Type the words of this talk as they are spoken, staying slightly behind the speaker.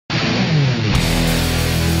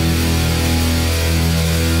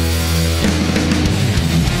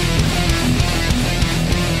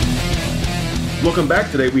Welcome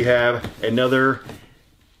back. Today we have another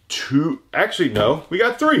we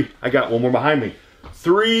got three. I got one more behind me.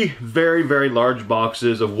 Three very, very large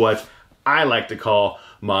boxes of what I like to call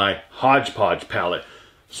my hodgepodge pallet.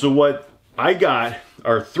 So what I got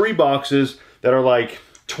are three boxes that are like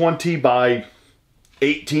 20 by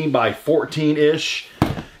 18 by 14-ish.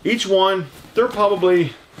 Each one, they're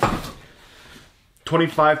probably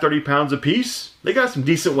 25, 30 pounds a piece. They got some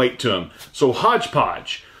decent weight to them. So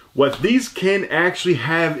hodgepodge, what these can actually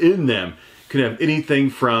have in them, can have anything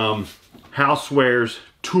from housewares,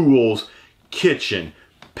 tools, kitchen,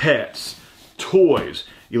 pets, toys,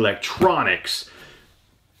 electronics.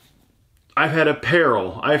 I've had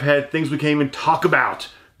apparel. I've had things we can't even talk about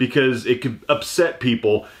because it could upset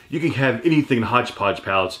people. You can have anything in hodgepodge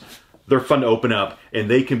pallets. They're fun to open up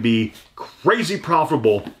and they can be crazy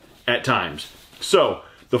profitable at times. So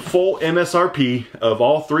the full MSRP of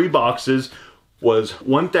all three boxes was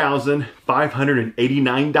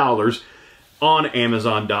 $1,589 on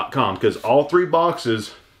Amazon.com, because all three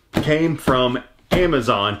boxes came from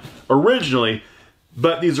Amazon originally,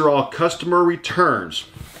 but these are all customer returns.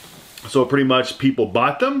 So pretty much people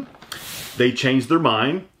bought them, they changed their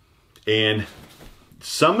mind, and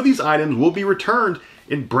some of these items will be returned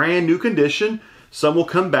in brand new condition. Some will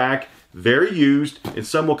come back very used, and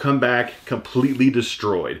some will come back completely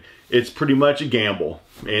destroyed. It's pretty much a gamble,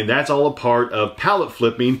 and that's all a part of pallet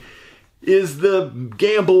flipping, is the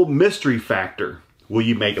gamble mystery factor. Will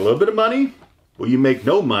you make a little bit of money? Will you make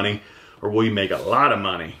no money? Or will you make a lot of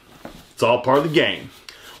money? It's all part of the game.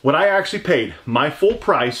 What I actually paid, my full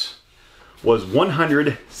price was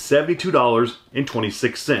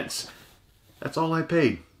 $172.26. That's all I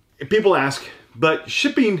paid. And people ask, but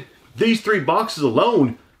shipping these three boxes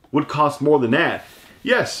alone would cost more than that.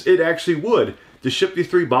 Yes, it actually would. To ship these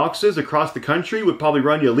three boxes across the country would probably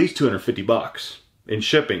run you at least 250 bucks in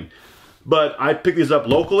shipping. But I picked these up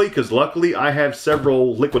locally because luckily I have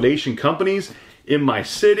several liquidation companies in my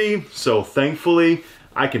city. So thankfully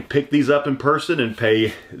I can pick these up in person and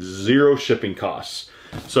pay zero shipping costs.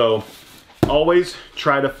 So always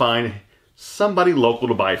try to find somebody local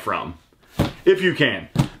to buy from if you can.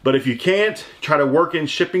 But if you can't, try to work in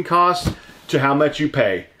shipping costs to how much you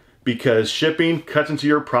pay, because shipping cuts into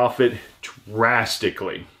your profit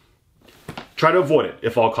drastically. Try to avoid it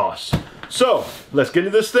if all costs. So let's get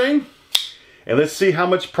into this thing and let's see how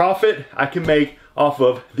much profit I can make off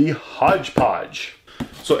of the hodgepodge.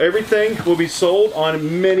 So everything will be sold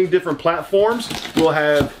on many different platforms. We'll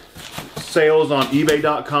have sales on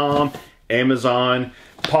eBay.com, Amazon,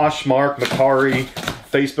 Poshmark, Mercari,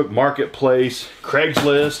 Facebook Marketplace,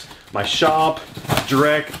 Craigslist, my shop,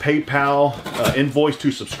 direct, PayPal, invoice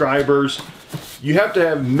to subscribers. You have to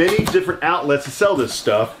have many different outlets to sell this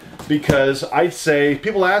stuff, because I'd say,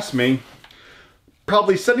 people ask me,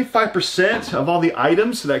 probably 75% of all the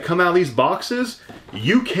items that come out of these boxes,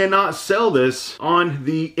 you cannot sell this on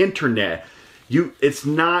the internet. It's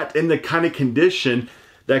not in the kind of condition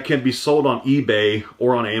that can be sold on eBay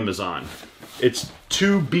or on Amazon. It's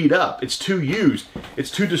too beat up, it's too used, it's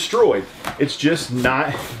too destroyed. It's just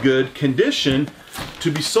not good condition to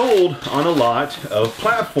be sold on a lot of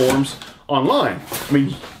platforms online. I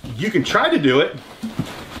mean, you can try to do it,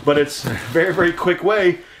 but it's a very, very quick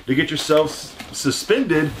way to get yourself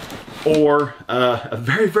suspended or a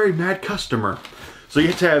very, very mad customer. So you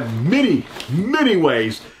have to have many, many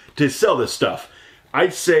ways to sell this stuff.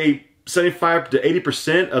 I'd say 75 to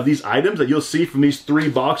 80% of these items that you'll see from these three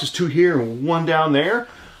boxes, two here and one down there,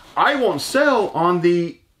 I won't sell on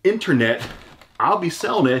the internet. I'll be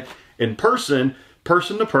selling it in person,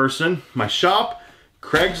 person to person, my shop,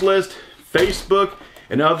 Craigslist, Facebook,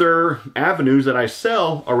 and other avenues that I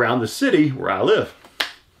sell around the city where I live.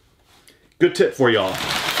 Good tip for y'all.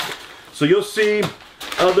 So you'll see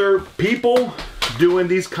other people doing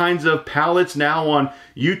these kinds of pallets now on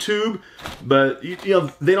YouTube, but you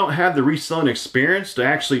know, they don't have the reselling experience to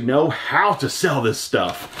actually know how to sell this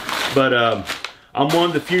stuff. But I'm one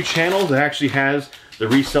of the few channels that actually has the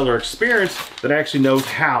reseller experience, that actually knows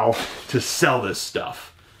how to sell this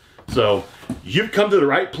stuff. So you've come to the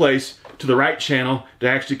right place, to the right channel,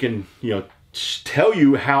 that actually can, you know, tell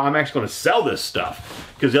you how I'm actually going to sell this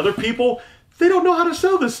stuff. Because the other people, they don't know how to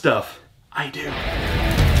sell this stuff. I do.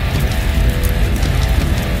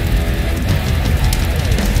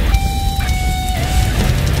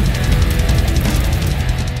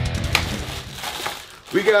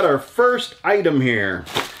 We got our first item here.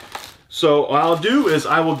 So what I'll do is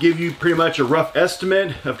I will give you pretty much a rough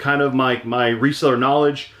estimate of kind of my reseller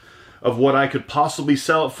knowledge of what I could possibly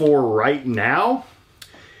sell it for right now.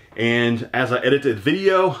 And as I edit the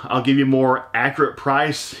video, I'll give you a more accurate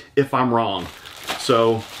price if I'm wrong.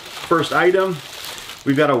 So first item,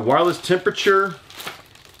 We've got a wireless temperature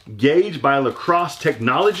gauge by Lacrosse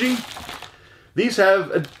Technology. These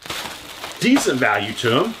have a decent value to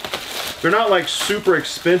them. They're not like super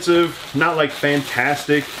expensive, not like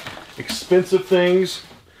fantastic expensive things,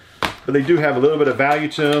 but they do have a little bit of value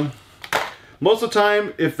to them. Most of the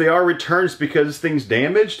time, if they are returned, it's because this thing's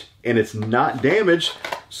damaged, and it's not damaged,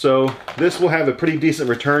 so this will have a pretty decent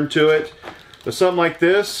return to it. But something like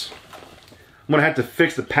this, I'm gonna have to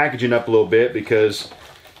fix the packaging up a little bit because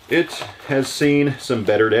it has seen some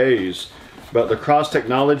better days. But Lacrosse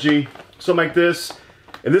Technology, something like this,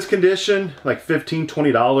 in this condition, like $15,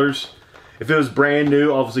 $20. If it was brand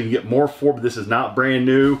new, obviously you get more for it, but this is not brand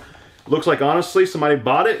new. Looks like, honestly, somebody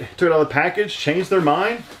bought it, took it out of the package, changed their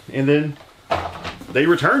mind, and then they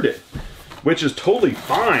returned it, which is totally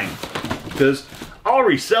fine because I'll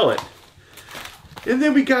resell it. And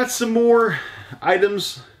then we got some more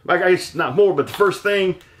items, like I guess not more, but the first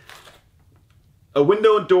thing, a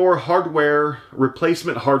window and door hardware,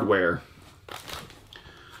 replacement hardware.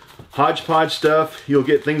 Hodgepodge stuff, you'll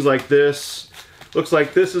get things like this. Looks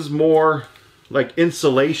like this is more like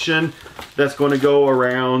insulation that's going to go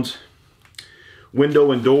around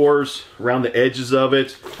window and doors, around the edges of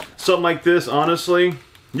it. Something like this, honestly,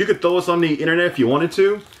 you could throw this on the internet if you wanted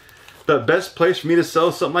to. The best place for me to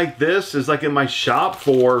sell something like this is like in my shop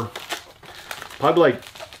for probably like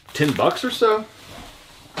 10 bucks or so.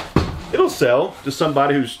 It'll sell to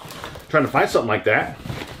somebody who's trying to find something like that.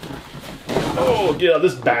 Oh, get out of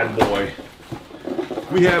this bad boy.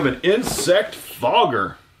 We have an insect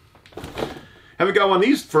fogger. Haven't got one of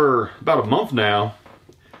these for about a month now.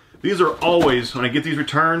 These are always, when I get these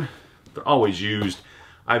returned, they're always used.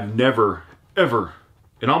 I've never, ever,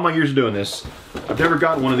 in all my years of doing this, I've never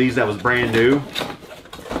gotten one of these that was brand new.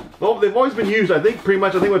 Well, they've always been used. I think pretty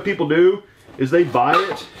much, what people do is they buy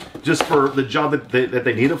it just for the job that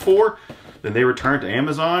they need it for, then they return it to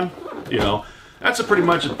Amazon. You know, that's a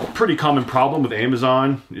pretty common problem with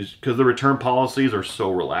Amazon, is because the return policies are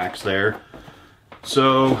so relaxed there.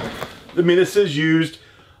 So, I mean, this is used.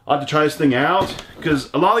 I'll have to try this thing out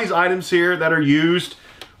because a lot of these items here that are used,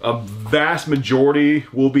 a vast majority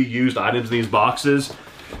will be used items in these boxes.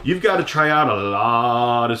 You've got to try out a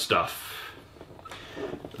lot of stuff.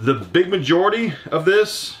 The big majority of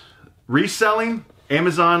this reselling,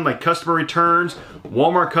 Amazon, like customer returns,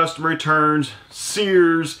 Walmart customer returns,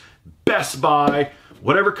 Sears, Best Buy,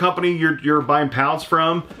 whatever company you're buying pallets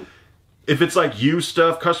from, if it's like used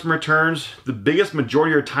stuff, customer returns, the biggest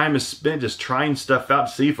majority of your time is spent just trying stuff out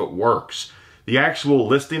to see if it works. The actual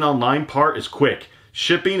listing online part is quick.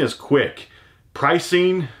 Shipping is quick.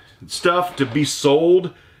 Pricing stuff to be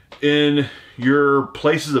sold in your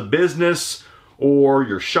places of business or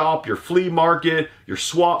your shop, your flea market, your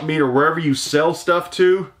swap meet, or wherever you sell stuff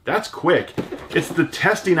to, that's quick. It's the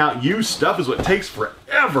testing out used stuff is what takes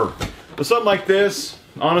forever. But something like this,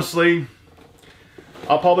 honestly,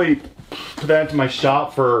 I'll probably put that into my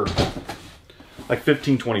shop for like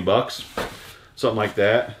 15, 20 bucks. Something like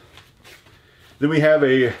that. Then we have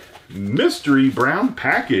a mystery brown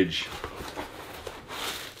package.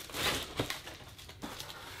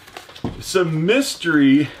 Some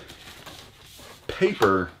mystery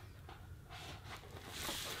paper.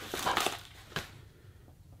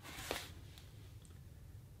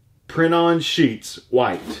 Print on sheets,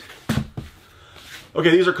 white.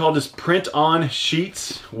 Okay, these are called just print on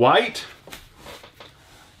sheets, white.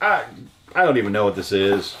 I don't even know what this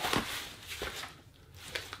is.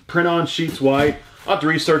 Print on sheets, white. I'll have to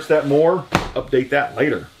research that more, update that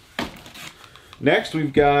later. Next,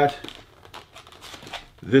 we've got,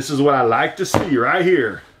 this is what I like to see right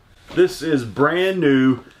here. This is brand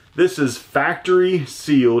new. This is factory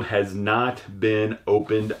sealed, has not been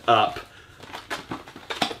opened up.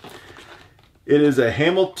 It is a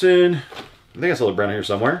Hamilton, I think I saw the brand here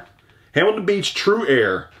somewhere. Hamilton Beach True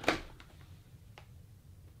Air.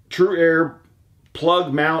 True Air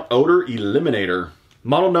Plug Mount Odor Eliminator.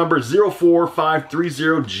 Model number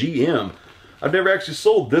 04530GM. I've never actually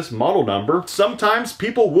sold this model number. Sometimes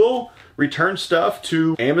people will return stuff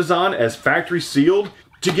to Amazon as factory sealed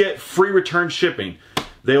to get free return shipping.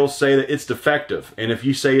 They'll say that it's defective. And if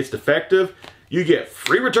you say it's defective, you get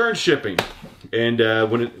free return shipping. And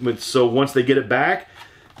so once they get it back,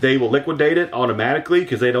 they will liquidate it automatically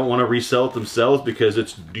because they don't want to resell it themselves because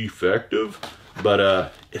it's defective.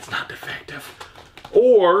 But it's not defective.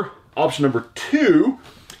 Or option number 2,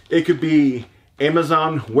 it could be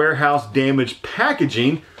Amazon warehouse damaged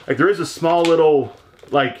packaging. Like there is a small little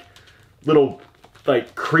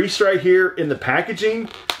crease right here in the packaging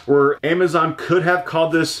where Amazon could have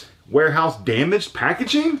called this warehouse damaged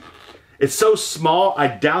packaging. It's so small, I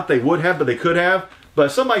doubt they would have, but they could have. But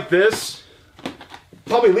something like this,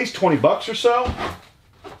 probably at least 20 bucks or so,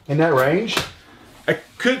 in that range. It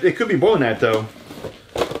could be more than that though.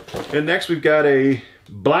 And next we've got a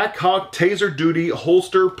Black Hawk Taser Duty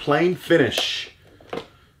holster plain finish.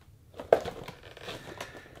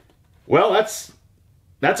 Well, that's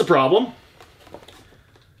a problem.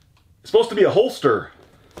 It's supposed to be a holster.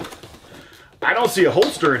 I don't see a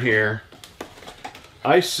holster in here.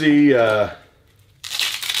 I see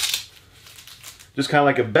just kind of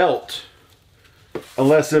like a belt.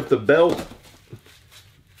 Unless if the belt,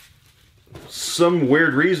 some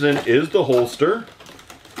weird reason, is the holster.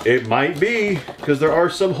 It might be, because there are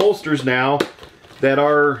some holsters now that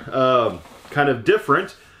are kind of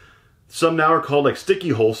different. Some now are called like sticky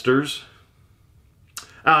holsters.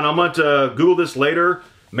 I don't know, I'm going to Google this later.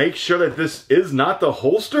 Make sure that this is not the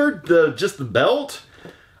holster, just the belt.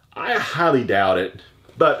 I highly doubt it,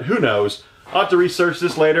 but who knows. I'll have to research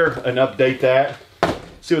this later and update that.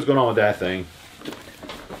 See what's going on with that thing.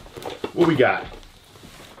 What we got?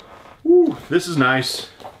 Woo, this is nice.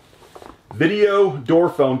 Video door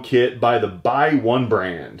phone kit by the Buy One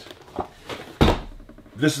brand.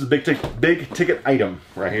 This is a big ticket item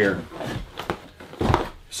right here.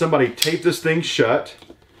 Somebody taped this thing shut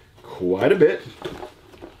quite a bit.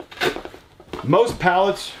 Most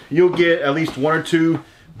pallets, you'll get at least 1 or 2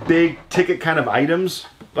 big ticket kind of items,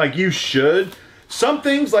 like you should. Some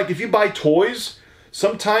things, like if you buy toys,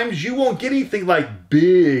 sometimes you won't get anything like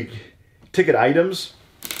big ticket items.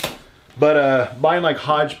 But buying like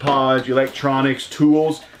hodgepodge, electronics,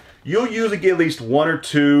 tools, you'll usually get at least 1 or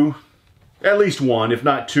 2, at least 1, if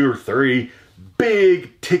not 2 or 3,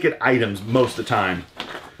 big ticket items most of the time.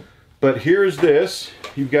 But here's this.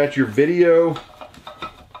 You've got your video.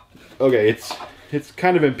 Okay, it's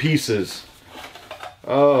kind of in pieces.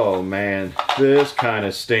 Oh man, this kind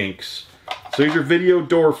of stinks. So here's your video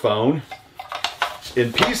door phone.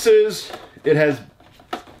 In pieces, it has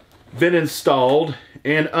been installed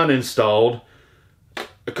and uninstalled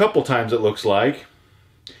a couple times, it looks like.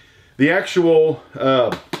 The actual,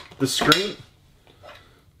 the screen,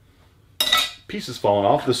 pieces falling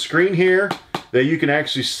off. The screen here that you can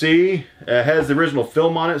actually see has the original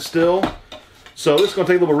film on it still. So this is going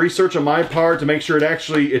to take a little research on my part to make sure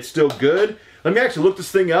it's still good. Let me actually look this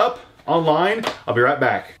thing up online. I'll be right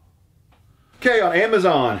back. Okay, on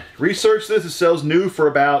Amazon, research this. It sells new for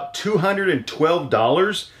about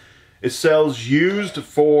 $212. It sells used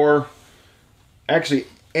for, actually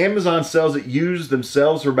Amazon sells it used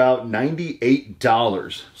themselves for about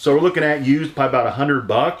 $98. So we're looking at used by about 100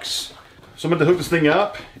 bucks. So I'm going to hook this thing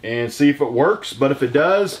up and see if it works. But if it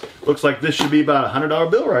does, looks like this should be about a $100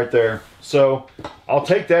 bill right there. So I'll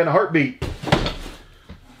take that in a heartbeat.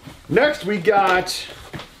 Next we got,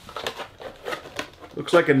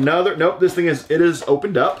 looks like another, nope, this thing it is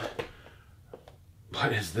opened up.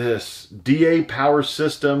 What is this? DA power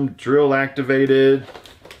system, drill activated,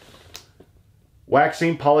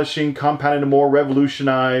 waxing, polishing, compounding, and more,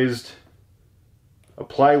 revolutionized.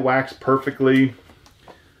 Apply wax perfectly.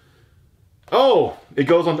 Oh, it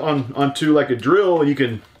goes onto like a drill and you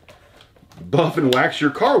can buff and wax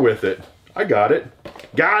your car with it. I got it.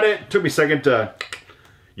 Got it. Took me a second to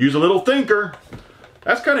use a little thinker.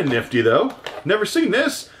 That's kind of nifty though. Never seen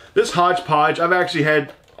this. This hodgepodge, I've actually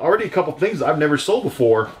had already a couple things I've never sold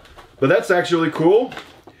before. But that's actually really cool.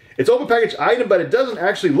 It's open package item, but it doesn't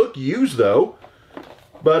actually look used though.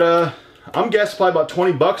 But I'm guessing probably about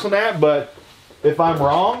 20 bucks on that, but if I'm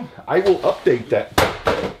wrong, I will update that.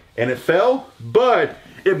 And it fell, but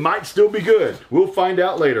it might still be good. We'll find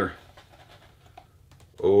out later.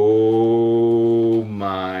 Oh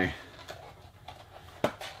my.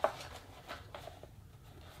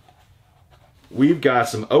 We've got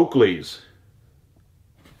some Oakleys.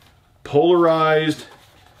 Polarized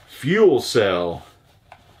fuel cell.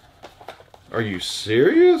 Are you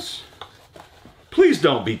serious? Please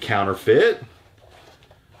don't be counterfeit.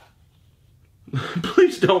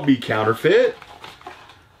 Please don't be counterfeit.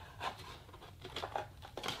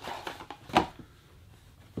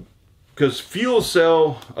 Because fuel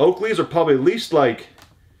cell Oakleys are probably at least like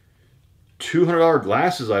 $200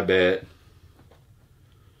 glasses, I bet.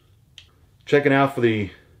 Checking out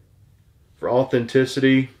for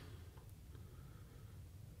authenticity.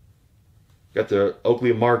 Got the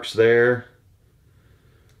Oakley marks there.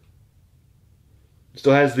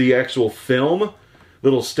 Still has the actual film,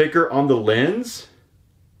 little sticker on the lens.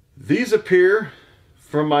 These appear,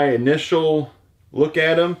 from my initial look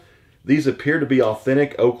at them, these appear to be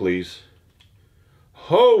authentic Oakleys.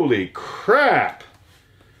 Holy crap!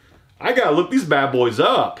 I gotta look these bad boys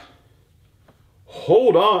up.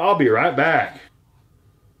 Hold on, I'll be right back.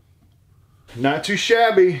 Not too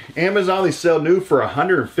shabby. Amazon, they sell new for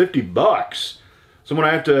 150 bucks. So I'm going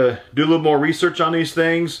to have to do a little more research on these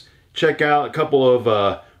things. Check out a couple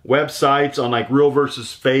of websites on like real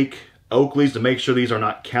versus fake Oakleys to make sure these are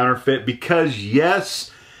not counterfeit. Because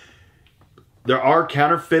yes, there are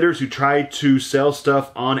counterfeiters who try to sell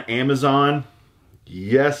stuff on Amazon.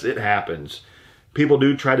 Yes, it happens. People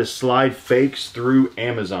do try to slide fakes through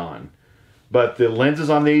Amazon. But the lenses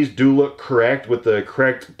on these do look correct with the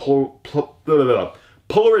correct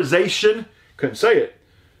polarization. Couldn't say it.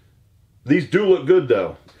 These do look good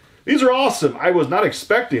though. These are awesome. I was not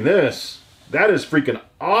expecting this. That is freaking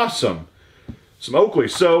awesome. Some Oakley.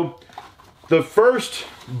 So the first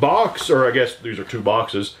box, or I guess these are two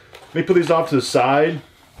boxes. Let me put these off to the side.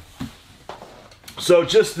 So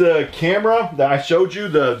just the camera that I showed you,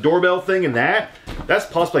 the doorbell thing and that's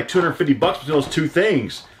possibly like 250 bucks between those two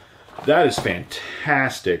things. That is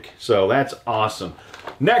fantastic. So that's awesome.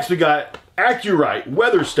 Next we got Accurite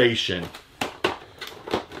Weather Station.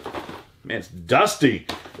 Man, it's dusty.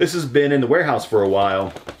 This has been in the warehouse for a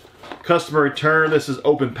while. Customer return. This is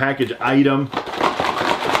open package item.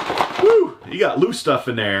 Woo! You got loose stuff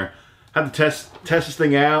in there. Have to test this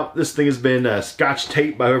thing out. This thing has been scotch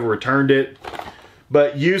taped by whoever returned it.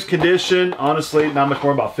 But used condition, honestly, not much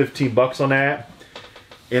more, about 15 bucks on that.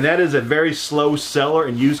 And that is a very slow seller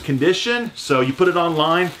in used condition. So you put it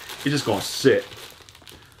online, it's just gonna sit.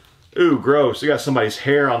 Ooh, gross. You got somebody's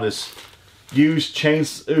hair on this used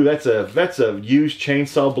chains. Ooh, that's a used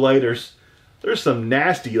chainsaw blade. There's some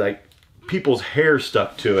nasty, like, people's hair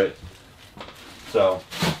stuck to it. So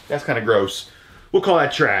that's kind of gross. We'll call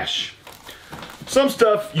that trash. Some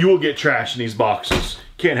stuff you will get trash in these boxes.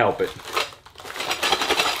 Can't help it.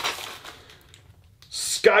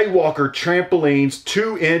 Skywalker trampolines,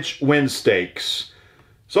 2-inch wind stakes.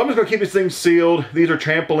 So I'm just gonna keep these things sealed. These are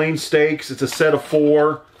trampoline stakes. It's a set of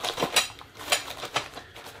 4.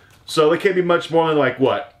 So they can't be much more than like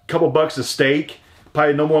what? A couple bucks a stake.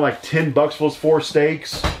 Probably no more than like 10 bucks for those 4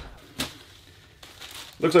 stakes.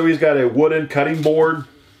 Looks like we've got a wooden cutting board.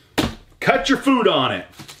 Cut your food on it.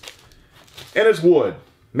 And it's wood.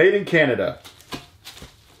 Made in Canada.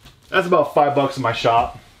 That's about 5 bucks in my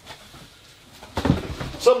shop.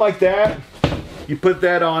 Something like that. You put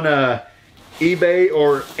that on eBay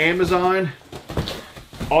or Amazon.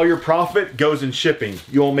 All your profit goes in shipping.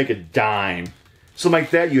 You won't make a dime. Something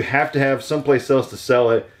like that, you have to have someplace else to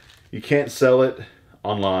sell it. You can't sell it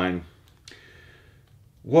online.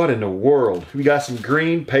 What in the world? We got some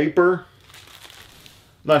green paper.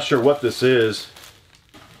 Not sure what this is.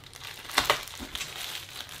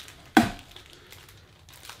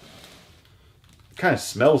 Kind of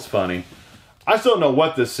smells funny. I still don't know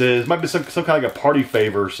what this is. Might be some kind of like a party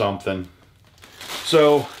favor or something.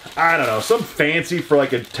 So, I don't know. Some fancy for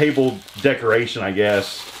like a table decoration, I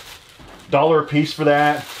guess. $1 a piece for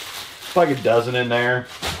that. Like a dozen in there.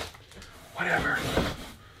 Whatever.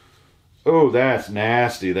 Oh, that's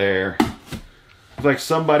nasty there. It's like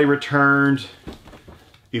somebody returned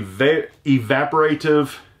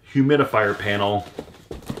evaporative humidifier panel.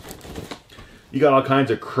 You got all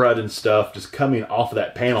kinds of crud and stuff just coming off of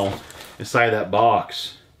that panel inside of that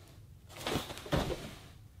box.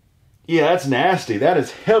 Yeah, that's nasty. That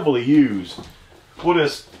is heavily used. We'll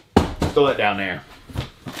just throw that down there.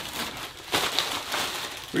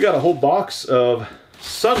 We got a whole box of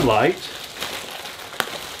Sunlight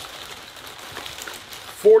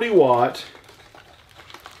 40-watt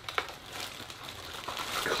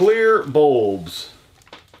clear bulbs.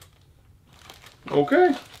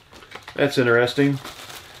 Okay, that's interesting.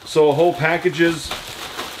 So a whole package is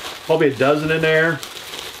probably a dozen in there.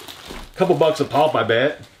 A couple bucks a pop, I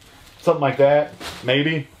bet. Something like that,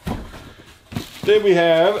 maybe. Then we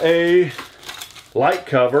have a light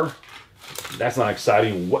cover. That's not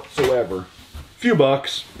exciting whatsoever. Few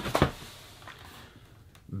bucks.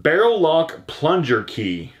 Barrel lock plunger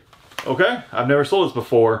key. Okay, I've never sold this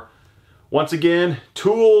before. Once again,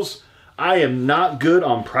 tools. I am not good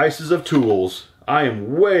on prices of tools. I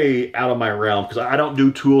am way out of my realm because I don't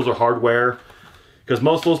do tools or hardware. Because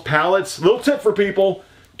most of those pallets, little tip for people,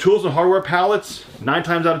 tools and hardware pallets, 9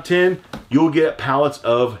 times out of 10, you'll get pallets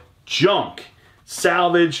of junk.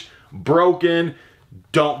 Salvage, broken.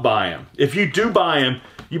 Don't buy them. If you do buy them,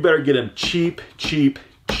 you better get them cheap, cheap,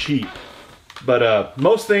 cheap. But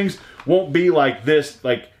most things won't be like this,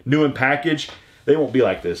 like new in package. They won't be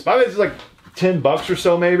like this. But I bet it's like 10 bucks or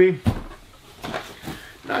so maybe.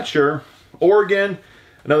 Not sure. Oregon,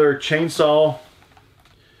 another chainsaw,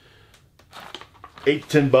 8 to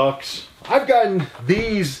 10 bucks. I've gotten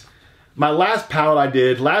these, my last pallet I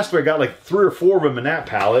did, last week I got like 3 or 4 of them in that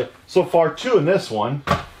pallet. So far 2 in this one.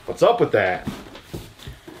 What's up with that?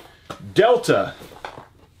 Delta.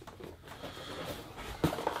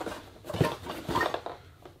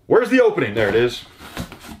 Where's the opening? There it is.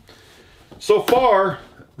 So far,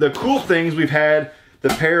 the cool things, we've had the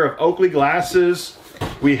pair of Oakley glasses.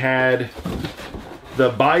 We had the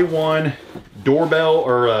buy one doorbell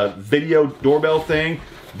or video doorbell thing.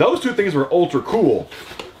 Those two things were ultra cool.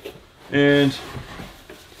 And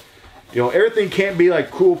you know, everything can't be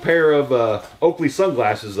like cool pair of Oakley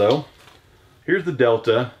sunglasses though. Here's the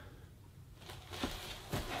Delta.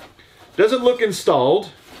 Doesn't look installed.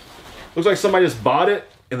 Looks like somebody just bought it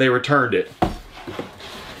and they returned it.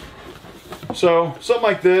 So, something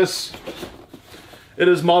like this. It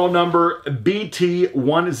is model number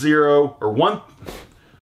BT10 or 1.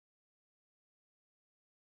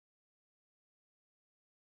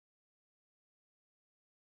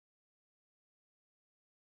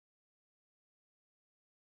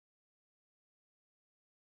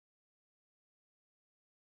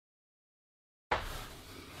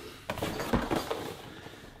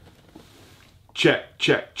 Check,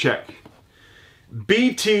 check, check.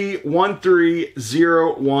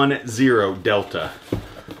 BT13010 Delta.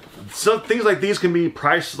 Some things like these can be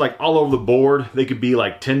priced like all over the board. They could be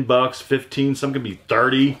like 10 bucks, 15, some could be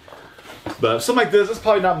 30. But something like this, it's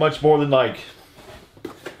probably not much more than like,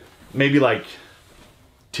 maybe like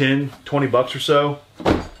 10, 20 bucks or so.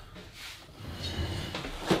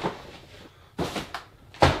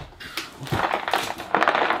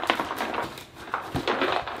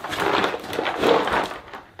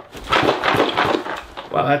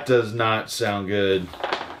 Wow, that does not sound good.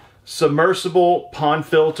 Submersible pond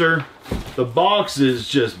filter. The box is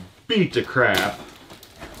just beat to crap.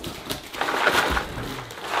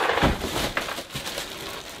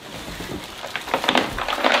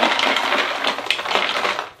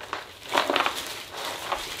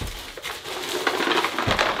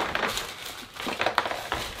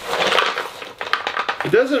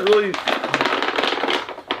 It doesn't really,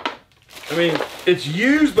 I mean, it's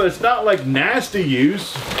used, but it's not like nasty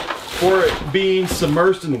use for it being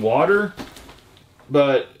submersed in water.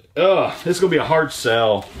 But, this is gonna be a hard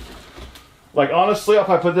sell. Like, honestly, I'll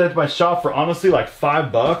probably put that into my shop for honestly like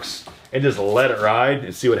 5 bucks and just let it ride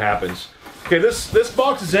and see what happens. Okay, this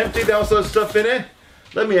box is empty. That also has stuff in it.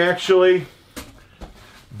 Let me actually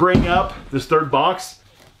bring up this third box.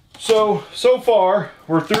 So far,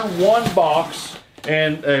 we're through one box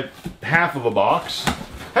and half of a box.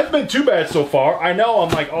 Hasn't been too bad so far. I know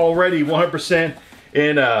I'm like already 100%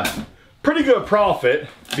 in pretty good profit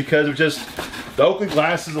because of just the Oakley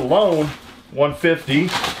glasses alone, 150.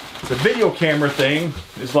 The video camera thing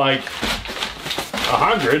is like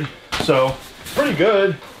 100, so pretty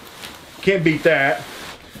good. Can't beat that.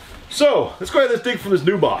 So let's go ahead and let's dig from this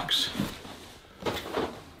new box.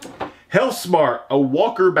 HealthSmart, a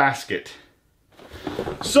walker basket.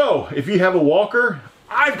 So if you have a walker,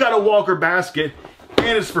 I've got a walker basket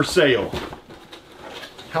and it's for sale.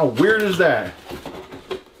 How weird is that?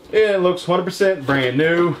 It looks 100% brand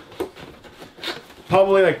new.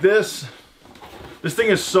 Probably like this. This thing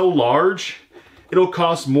is so large, it'll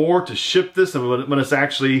cost more to ship this than what it's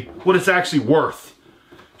actually worth.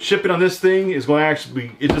 Shipping on this thing is going to actually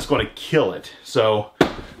be, it's just going to kill it. So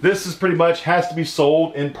this is pretty much has to be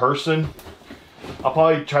sold in person. I'll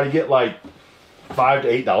probably try to get like $5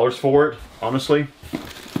 to $8 for it, honestly.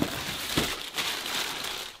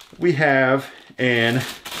 We have an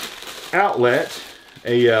outlet,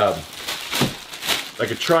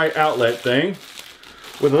 like a tri-outlet thing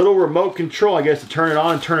with a little remote control, I guess, to turn it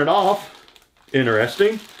on and turn it off.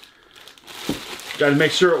 Interesting. Got to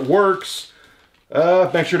make sure it works.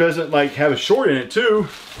 Make sure it doesn't like have a short in it too.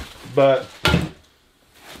 But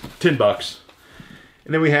 10 bucks.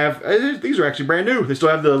 And then we have, these are actually brand new. They still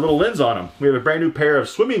have the little lens on them. We have a brand new pair of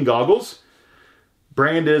swimming goggles.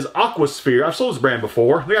 Brand is Aquasphere. I've sold this brand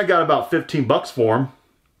before. I think I got about 15 bucks for them.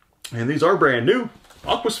 And these are brand new.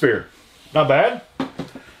 Aquasphere. Not bad.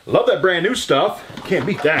 Love that brand new stuff. Can't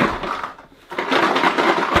beat that.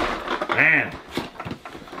 Man.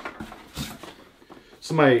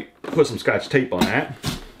 Somebody put some Scotch tape on that.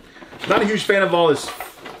 Not a huge fan of all this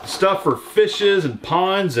stuff for fishes and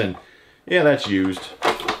ponds, and yeah, that's used.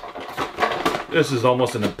 This is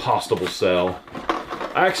almost an impossible sell.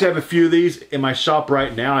 I actually have a few of these in my shop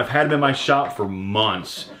right now. I've had them in my shop for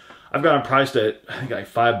months. I've got them priced at, I think, like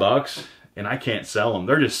 5 bucks, and I can't sell them.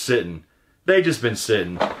 They're just sitting. They've just been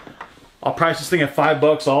sitting. I'll price this thing at 5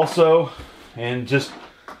 bucks also, and just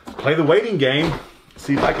play the waiting game.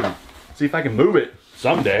 See if I can move it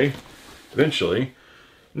someday, eventually.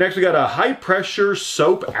 Next, we got a high pressure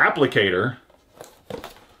soap applicator.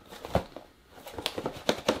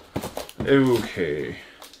 Okay.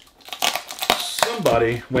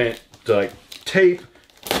 Somebody went to like tape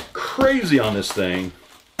crazy on this thing.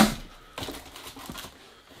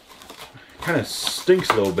 kind of stinks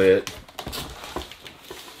a little bit.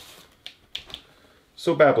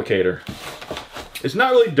 Soap applicator. It's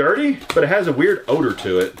not really dirty, but it has a weird odor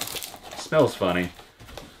to it. It smells funny.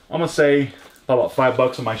 I'm gonna say about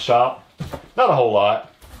 $5 in my shop. Not a whole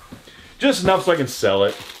lot. Just enough so I can sell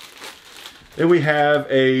it. Then we have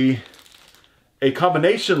a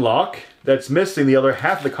combination lock that's missing the other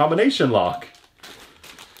half of the combination lock.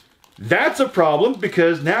 That's a problem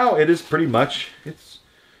because now it is pretty much, it's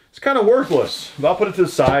kind of worthless. But I'll put it to the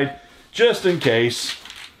side just in case.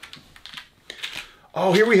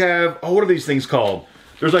 Oh, here we have, oh, what are these things called?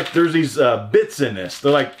 There's these bits in this.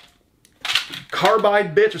 They're like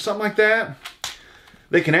carbide bits or something like that.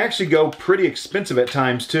 They can actually go pretty expensive at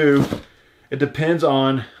times too. It depends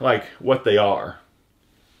on like what they are.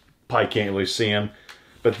 Probably can't really see them.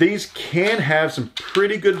 But these can have some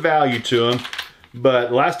pretty good value to them.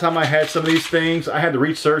 But last time I had some of these things, I had to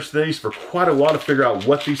research these for quite a while to figure out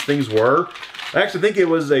what these things were. I actually think it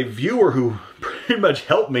was a viewer who pretty much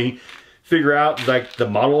helped me figure out like the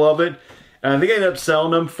model of it. And I think I ended up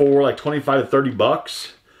selling them for like 25 to 30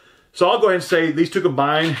 bucks. So I'll go ahead and say these two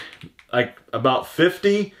combined like about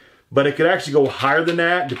 50, but it could actually go higher than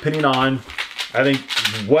that depending on, I think,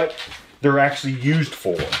 what they're actually used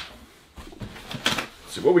for. Let's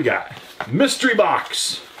see what we got. Mystery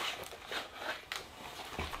box.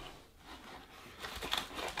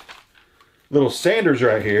 Little sanders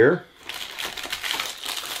right here.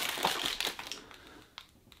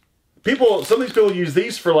 Some of these people use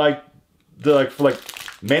these for like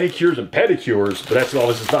manicures and pedicures, but that's all.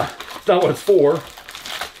 This is not what it's for.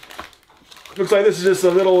 Looks like this is just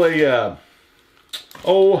a little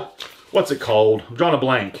oh, what's it called? I'm drawing a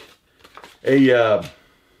blank. This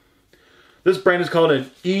brand is called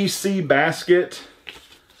an EC basket.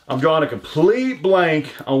 I'm drawing a complete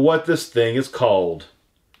blank on what this thing is called.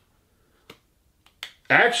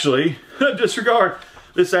 Actually, disregard.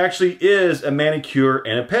 This actually is a manicure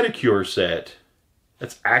and a pedicure set.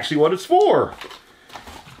 That's actually what it's for.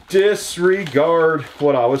 Disregard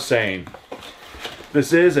what I was saying.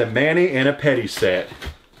 This is a mani and a pedi set.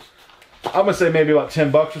 I'm gonna say maybe about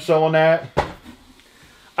 10 bucks or so on that.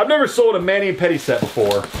 I've never sold a mani and pedi set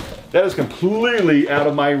before. That is completely out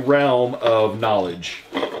of my realm of knowledge.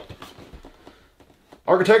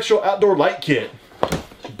 Architectural outdoor light kit.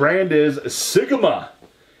 Brand is Sigma.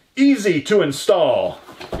 Easy to install.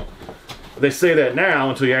 They say that now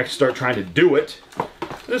until you actually start trying to do it.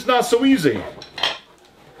 It's not so easy.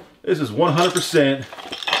 This is 100%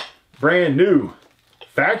 brand new.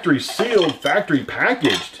 Factory sealed, factory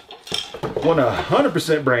packaged.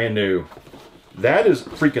 100% brand new. That is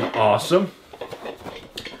freaking awesome.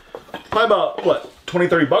 Probably about, what, 20,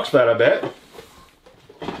 30 bucks for that, I bet.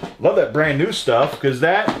 Love that brand new stuff because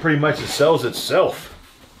that pretty much sells itself.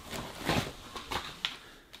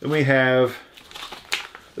 Then we have,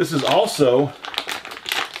 this is also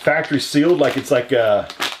factory sealed, like it's like a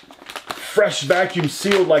fresh vacuum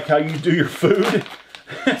sealed like how you do your food.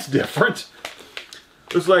 That's different.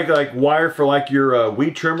 Looks like wire for like your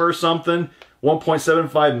weed trimmer or something.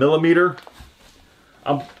 1.75 millimeter.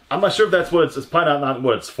 I'm not sure if that's what it's probably not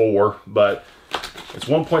what it's for, but it's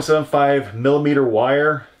 1.75 millimeter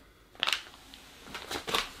wire.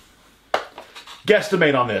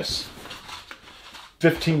 Guesstimate on this.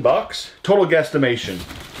 15 bucks. Total guesstimation.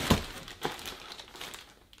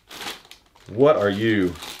 What are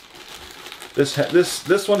you?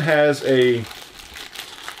 This one has a,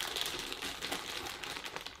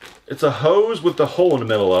 it's a hose with the hole in the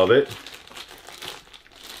middle of it.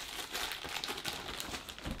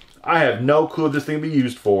 I have no clue what this thing will be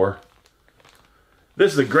used for.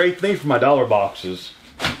 This is a great thing for my dollar boxes.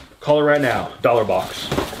 Call it right now, dollar box.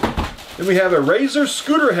 Then we have a Razor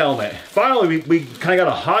scooter helmet. Finally, we kind of got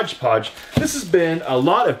a hodgepodge. This has been a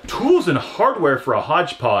lot of tools and hardware for a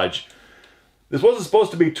hodgepodge. This wasn't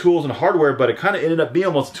supposed to be tools and hardware, but it kind of ended up being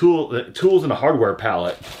almost tools and a hardware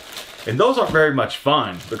palette. And those aren't very much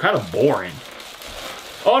fun. They're kind of boring.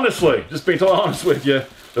 Honestly, just being totally honest with you,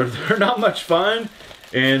 they're not much fun,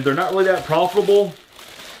 and they're not really that profitable.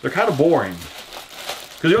 They're kind of boring.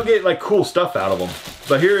 Because you don't get like cool stuff out of them.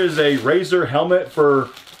 But here is a Razor helmet for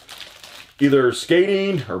either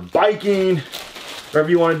skating or biking, whatever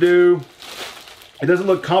you want to do. It doesn't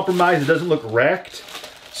look compromised, it doesn't look wrecked.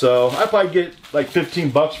 So I'd probably get like 15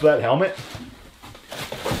 bucks for that helmet.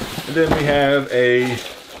 And then we have a,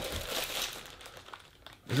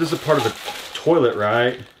 is this a part of a toilet,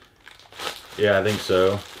 right? Yeah, I think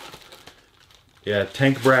so. Yeah,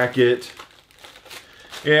 tank bracket.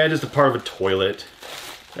 Yeah, just a part of a toilet.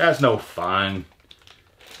 That's no fun.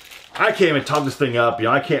 I can't even talk this thing up, you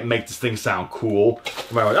know, I can't make this thing sound cool.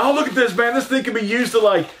 Oh, look at this, man. This thing can be used to,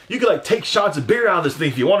 like, you could, like, take shots of beer out of this thing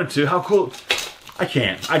if you wanted to. How cool. I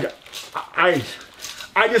can't. I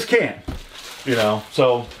just can't. You know,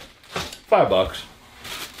 so $5.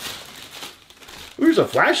 Here's a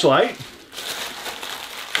flashlight.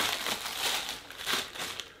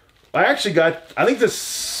 I actually got, I think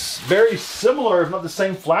this very similar, if not the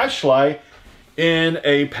same flashlight, in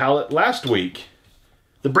a pallet last week.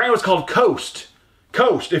 The brand was called Coast.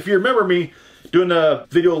 Coast. If you remember me doing a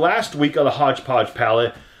video last week on a Hodgepodge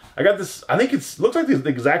pallet, I got this, I think it looks like the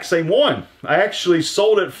exact same one. I actually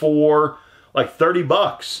sold it for like 30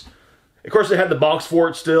 bucks. Of course, they had the box for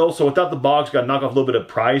it still, so without the box, got to knock off a little bit of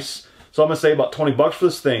price. So I'm going to say about 20 bucks for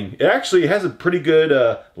this thing. It actually has a pretty good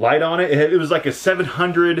light on it. It was like a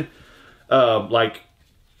 700, what's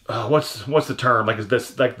the term? Like, is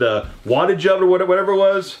this like the wattage of it or whatever it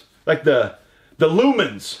was? Like the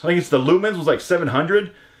lumens. I think it's the lumens was like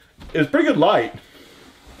 700. It was pretty good light.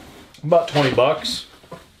 About 20 bucks.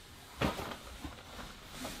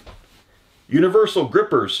 Universal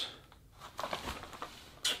grippers.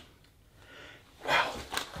 Wow.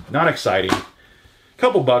 Not exciting.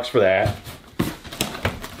 Couple bucks for that.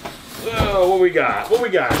 Oh, what we got? What we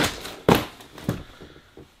got?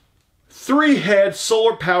 3-head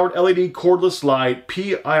solar-powered LED cordless light,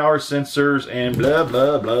 PIR sensors, and blah,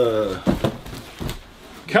 blah, blah.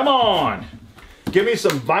 Come on! Give me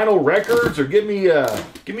some vinyl records, or give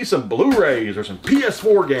me some Blu-rays, or some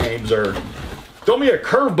PS4 games, or throw me a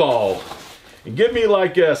curveball. And give me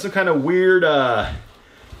like some kind of weird,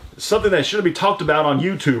 something that shouldn't be talked about on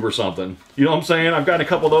YouTube or something. You know what I'm saying? I've gotten a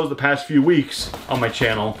couple of those the past few weeks on my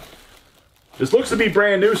channel. This looks to be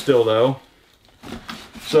brand new still, though.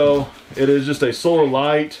 So, it is just a solar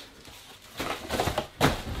light.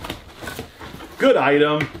 Good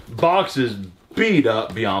item. Box is beat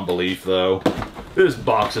up beyond belief, though. This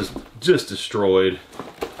box is just destroyed.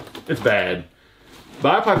 It's bad.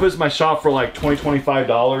 But I probably put this in my shop for like $20,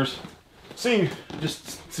 $25.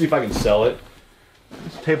 Just see if I can sell it.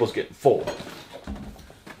 This table's getting full.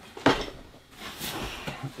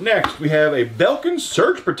 Next, we have a Belkin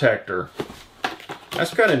surge protector.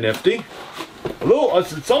 That's kind of nifty. A little,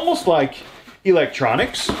 it's almost like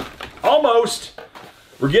electronics. Almost.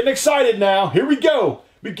 We're getting excited now. Here we go.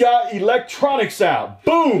 We got electronics out.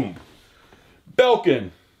 Boom. Belkin.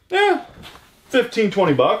 Yeah, 15,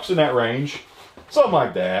 20 bucks in that range. Something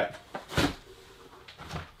like that.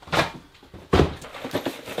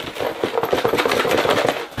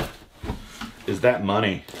 Is that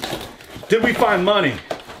money? Did we find money?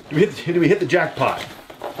 Did we hit the jackpot?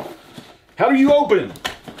 How do you open?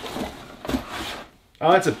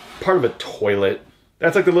 Oh, that's a part of a toilet.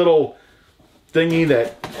 That's like the little thingy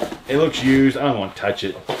that it looks used. I don't want to touch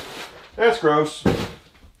it. That's gross.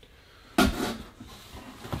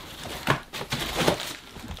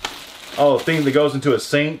 Oh, thing that goes into a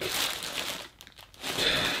sink.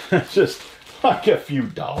 Just like a few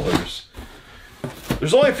dollars.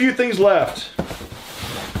 There's only a few things left.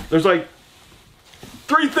 There's like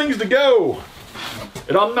 3 things to go.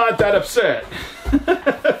 And I'm not that upset.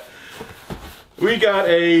 We got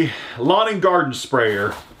a lawn and garden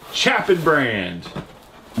sprayer. Chapin brand.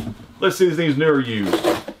 Let's see if this thing's new or used.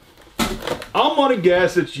 I'm gonna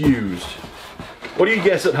guess it's used. What do you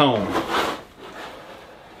guess at home?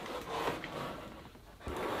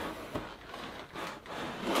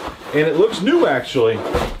 And it looks new, actually.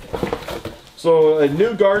 So a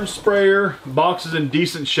new garden sprayer, box is in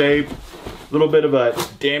decent shape. A little bit of a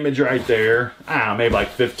damage right there. Maybe like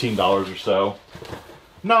 $15 or so.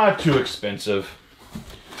 Not too expensive.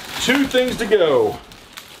 2 things to go.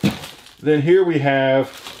 Then here we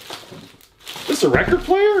have, is this a record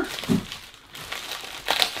player?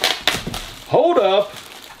 Hold up.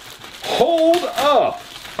 Hold up.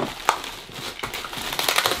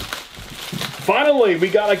 Finally, we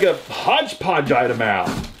got like a hodgepodge item out.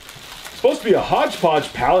 It's supposed to be a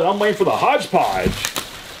hodgepodge palette. I'm waiting for the hodgepodge.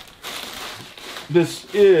 This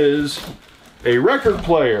is a record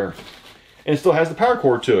player. And it still has the power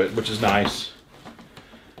cord to it, which is nice.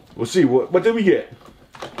 We'll see. What did we get?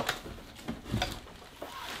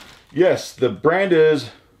 Yes, the brand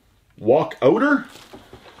is Walk Odor.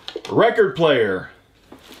 Record player.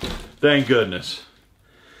 Thank goodness.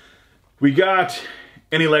 We got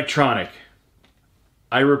an electronic.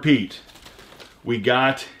 I repeat, we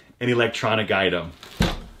got an electronic item.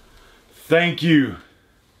 Thank you.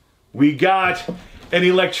 We got an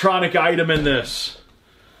electronic item in this.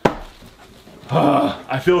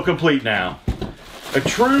 I feel complete now. A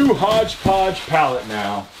true hodgepodge palette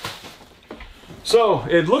now. So,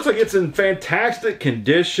 it looks like it's in fantastic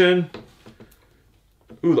condition.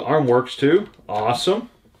 Ooh, the arm works too. Awesome.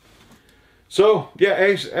 So yeah,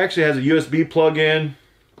 it actually has a USB plug-in.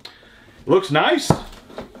 Looks nice.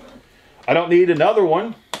 I don't need another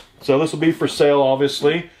one, so this will be for sale,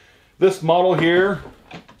 obviously. This model here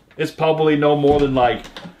is probably no more than like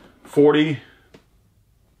 40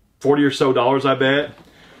 or so dollars, I bet.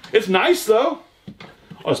 It's nice though.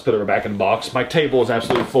 I'll just put it back in the box. My table is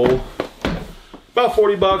absolutely full. About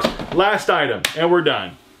 40 bucks. Last item, and we're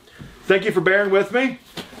done. Thank you for bearing with me.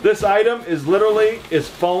 This item is literally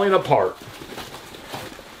falling apart.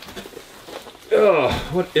 Ugh,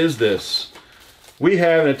 what is this? We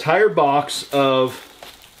have an entire box of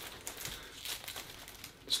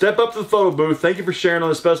Step Up to the Photo Booth. Thank you for sharing on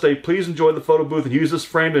this special day. Please enjoy the photo booth and use this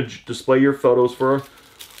frame to display your photos for...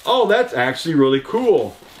 Oh, that's actually really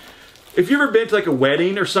cool. If you've ever been to like a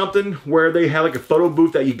wedding or something where they have like a photo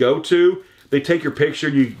booth that you go to, they take your picture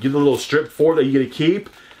and you get a little strip for it that you get to keep.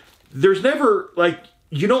 There's never, like,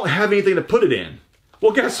 you don't have anything to put it in.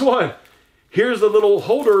 Well, guess what? Here's a little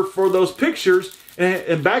holder for those pictures,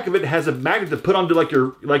 and back of it has a magnet to put onto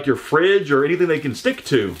like your fridge or anything they can stick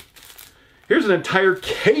to. Here's an entire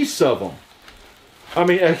case of them. I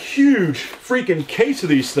mean, a huge freaking case of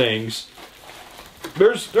these things.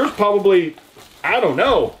 There's probably, I don't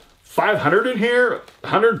know, 500 in here,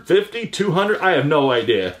 150, 200, I have no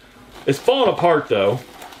idea. It's falling apart though.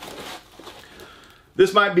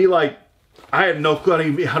 This might be like, I have no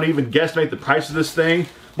clue how to even guesstimate the price of this thing.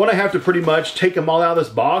 But I have to pretty much take them all out of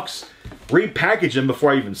this box, repackage them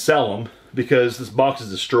before I even sell them, because this box is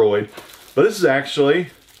destroyed. But this actually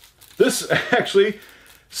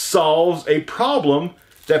solves a problem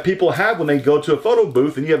that people have when they go to a photo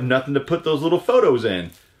booth and you have nothing to put those little photos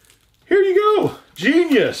in. Here you go.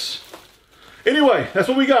 Genius. Anyway, that's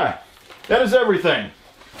what we got. That is everything.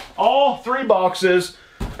 All 3 boxes.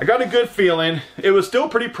 I got a good feeling. It was still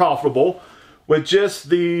pretty profitable with just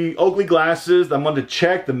the Oakley glasses. I'm going to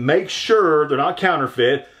check to make sure they're not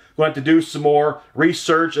counterfeit. I'm going to have to do some more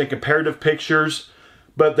research and comparative pictures.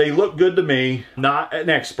 But they look good to me. Not an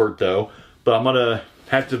expert though, but I'm going to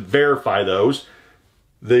have to verify those.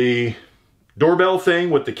 The doorbell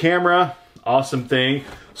thing with the camera, awesome thing.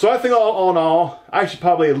 So I think all in all, I should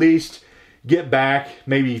probably at least get back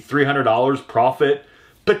maybe $300 profit,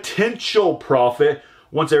 potential profit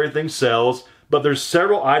once everything sells. But there's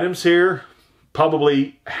several items here,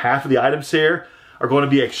 probably half of the items here are going to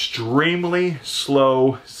be extremely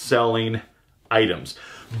slow selling items.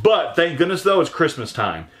 But thank goodness though, it's Christmas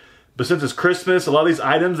time. But since it's Christmas, a lot of these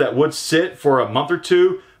items that would sit for a month or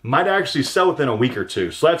two might actually sell within a week or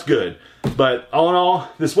two. So that's good. But all in all,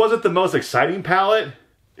 this wasn't the most exciting palette.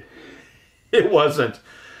 It wasn't.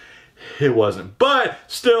 It wasn't. But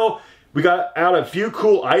still, we got out a few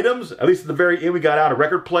cool items. At least at the very end, we got out a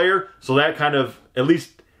record player. So that kind of, at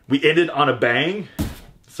least we ended on a bang.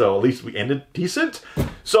 So at least we ended decent.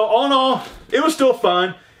 So all in all, it was still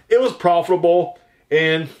fun. It was profitable.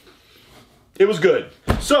 And it was good.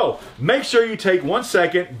 So make sure you take 1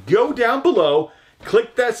 second, go down below,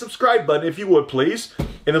 click that subscribe button if you would please.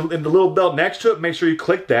 And the little bell next to it, make sure you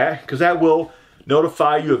click that, because that will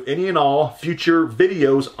notify you of any and all future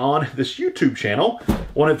videos on this YouTube channel. I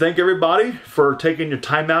want to thank everybody for taking your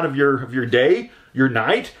time out of your day, your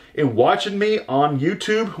night, and watching me on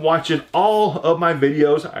YouTube, watching all of my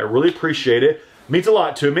videos. I really appreciate it. It means a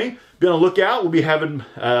lot to me. Be on the lookout. We'll be having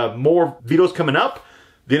more videos coming up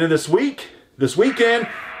the end of this week, this weekend,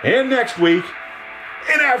 and next week,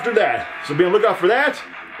 and after that. So be on the lookout for that,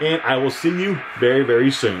 and I will see you very, very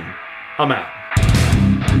soon. I'm out.